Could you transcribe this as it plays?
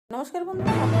নমস্কার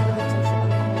বন্ধুরা, আপনারা দেখছেন Sonal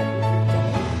Bangla YouTube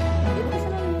channel.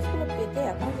 Educational নিউজগুলো পেতে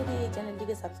এখনও যদি এই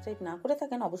চ্যানেলটিকে সাবস্ক্রাইব না করে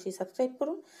থাকেন, অবশ্যই সাবস্ক্রাইব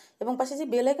করুন এবং পাশে যে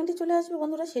বেল আইকনটি চলে আসবে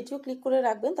বন্ধুরা, সেটিও ক্লিক করে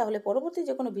রাখবেন। তাহলে পরবর্তী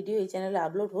যে কোনো ভিডিও এই চ্যানেলে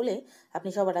আপলোড হলে আপনি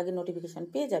সবার আগে নোটিফিকেশন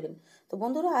পেয়ে যাবেন। তো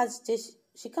বন্ধুরা, আজ যে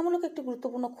শিক্ষামূলক একটি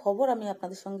গুরুত্বপূর্ণ খবর আমি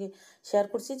আপনাদের সঙ্গে শেয়ার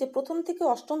করছি, যে প্রথম থেকে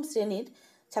অষ্টম শ্রেণীর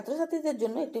ছাত্রছাত্রীদের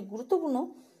জন্য একটি গুরুত্বপূর্ণ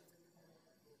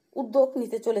উদ্যোগ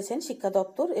নিতে চলেছেন শিক্ষা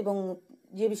দপ্তর, এবং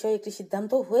যে বিষয়ে একটি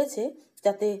সিদ্ধান্ত হয়েছে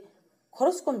যাতে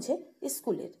খরচ কমছে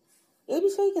স্কুলের। এই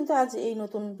বিষয়ে কিন্তু আজ এই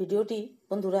নতুন ভিডিওটি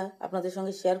বন্ধুরা আপনাদের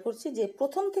সঙ্গে শেয়ার করছি, যে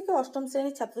প্রথম থেকে অষ্টম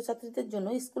শ্রেণীর ছাত্রছাত্রীদের জন্য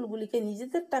স্কুলগুলিকে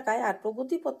নিজেদের টাকায় আর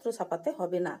প্রগতিপত্র ছাপাতে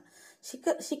হবে না।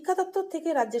 শিক্ষা দপ্তর থেকে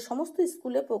রাজ্যের সমস্ত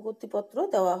স্কুলে প্রগতিপত্র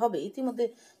দেওয়া হবে। ইতিমধ্যে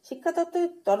শিক্ষা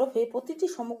দপ্তরের তরফে প্রতিটি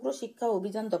সমগ্র শিক্ষা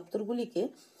অভিযান দপ্তরগুলিকে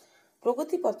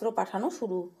প্রগতিপত্র পাঠানো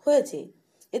শুরু হয়েছে।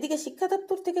 এদিকে শিক্ষা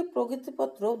দপ্তর থেকে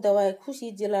প্রগতিপত্র দেওয়ায় খুশি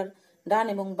জেলার ডান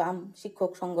এবং বাম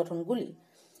শিক্ষক সংগঠনগুলি।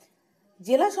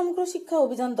 জেলা সমগ্র শিক্ষা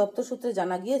অভিযান দপ্তর সূত্রে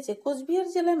জানা গিয়েছে, কোচবিহার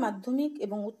জেলায় মাধ্যমিক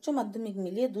এবং উচ্চ মাধ্যমিক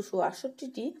মিলিয়ে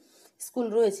 268টি স্কুল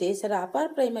রয়েছে। এছাড়া আপার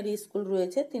প্রাইমারি স্কুল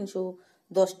রয়েছে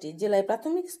 310টি। জেলায়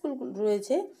প্রাথমিক স্কুল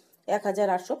রয়েছে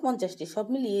 1850টি। সব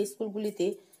মিলিয়ে এই স্কুলগুলিতে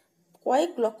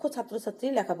কয়েক লক্ষ ছাত্রছাত্রী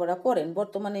লেখাপড়া করেন।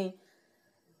 বর্তমানে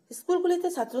স্কুলগুলিতে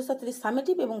ছাত্রছাত্রীর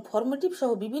সামেটিভ এবং ফর্মেটিভ সহ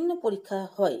বিভিন্ন পরীক্ষা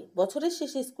হয়। বছরের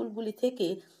শেষে স্কুলগুলি থেকে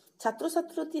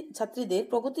ছাত্রছাত্রীদের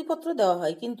প্রগতিপত্র দেওয়া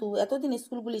হয়, কিন্তু এতদিন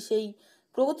স্কুলগুলি সেই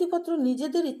প্রগতিপত্র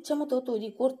নিজেদের ইচ্ছামতো তৈরি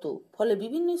করত। ফলে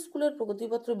বিভিন্ন স্কুলের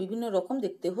প্রগতিপত্র বিভিন্ন রকম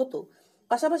দেখতে হতো।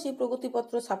 পাশাপাশি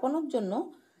প্রগতিপত্র ছাপানোর জন্য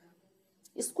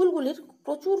স্কুলগুলির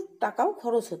প্রচুর টাকাও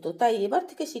খরচ হতো। তাই এবার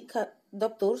থেকে শিক্ষা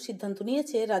দপ্তর সিদ্ধান্ত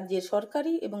নিয়েছে, রাজ্যের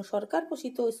সরকারি এবং সরকার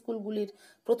পোষিত স্কুলগুলির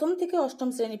প্রথম থেকে অষ্টম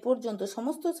শ্রেণী পর্যন্ত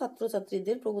সমস্ত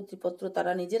ছাত্রছাত্রীদের প্রগতিপত্র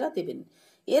তারা নিজেরা দেবেন।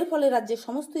 এর ফলে রাজ্যের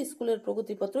সমস্ত স্কুলের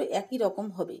প্রগতিপত্র একই রকম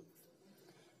হবে।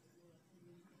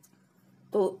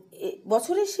 তো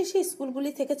বছরের শেষে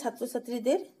স্কুলগুলি থেকে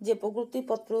ছাত্রছাত্রীদের যে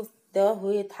প্রগতিপত্র দেওয়া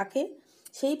হয়ে থাকে,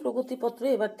 সেই প্রগতিপত্র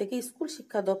এবার থেকে স্কুল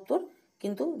শিক্ষা দপ্তর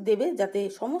কিন্তু দেবে, যাতে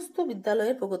সমস্ত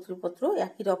বিদ্যালয়ের প্রগতিপত্র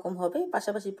একই রকম হবে।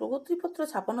 পাশাপাশি প্রগতিপত্র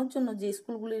ছাপানোর জন্য যে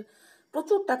স্কুলগুলির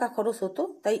প্রচুর টাকা খরচ হতো,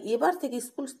 তাই এবার থেকে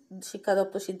স্কুল শিক্ষা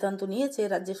দপ্তর সিদ্ধান্ত নিয়েছে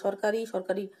রাজ্যের সরকারি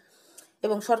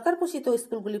এবং সরকার পোষিত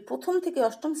স্কুলগুলি প্রথম থেকে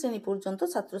অষ্টম শ্রেণী পর্যন্ত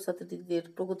ছাত্রছাত্রীদের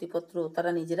প্রগতিপত্র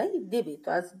তারা নিজেরাই দেবে। তো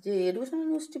আজ যে এডুকেশনাল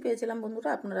নিউজটি পেয়েছিলাম বন্ধুরা,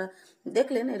 আপনারা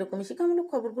দেখলেন। এরকমই শিক্ষামূলক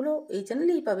খবরগুলো এই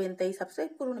চ্যানেলেই পাবেন, তাই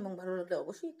সাবস্ক্রাইব করুন এবং ভালো লাগলে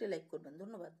অবশ্যই একটি লাইক করবেন।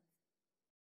 ধন্যবাদ।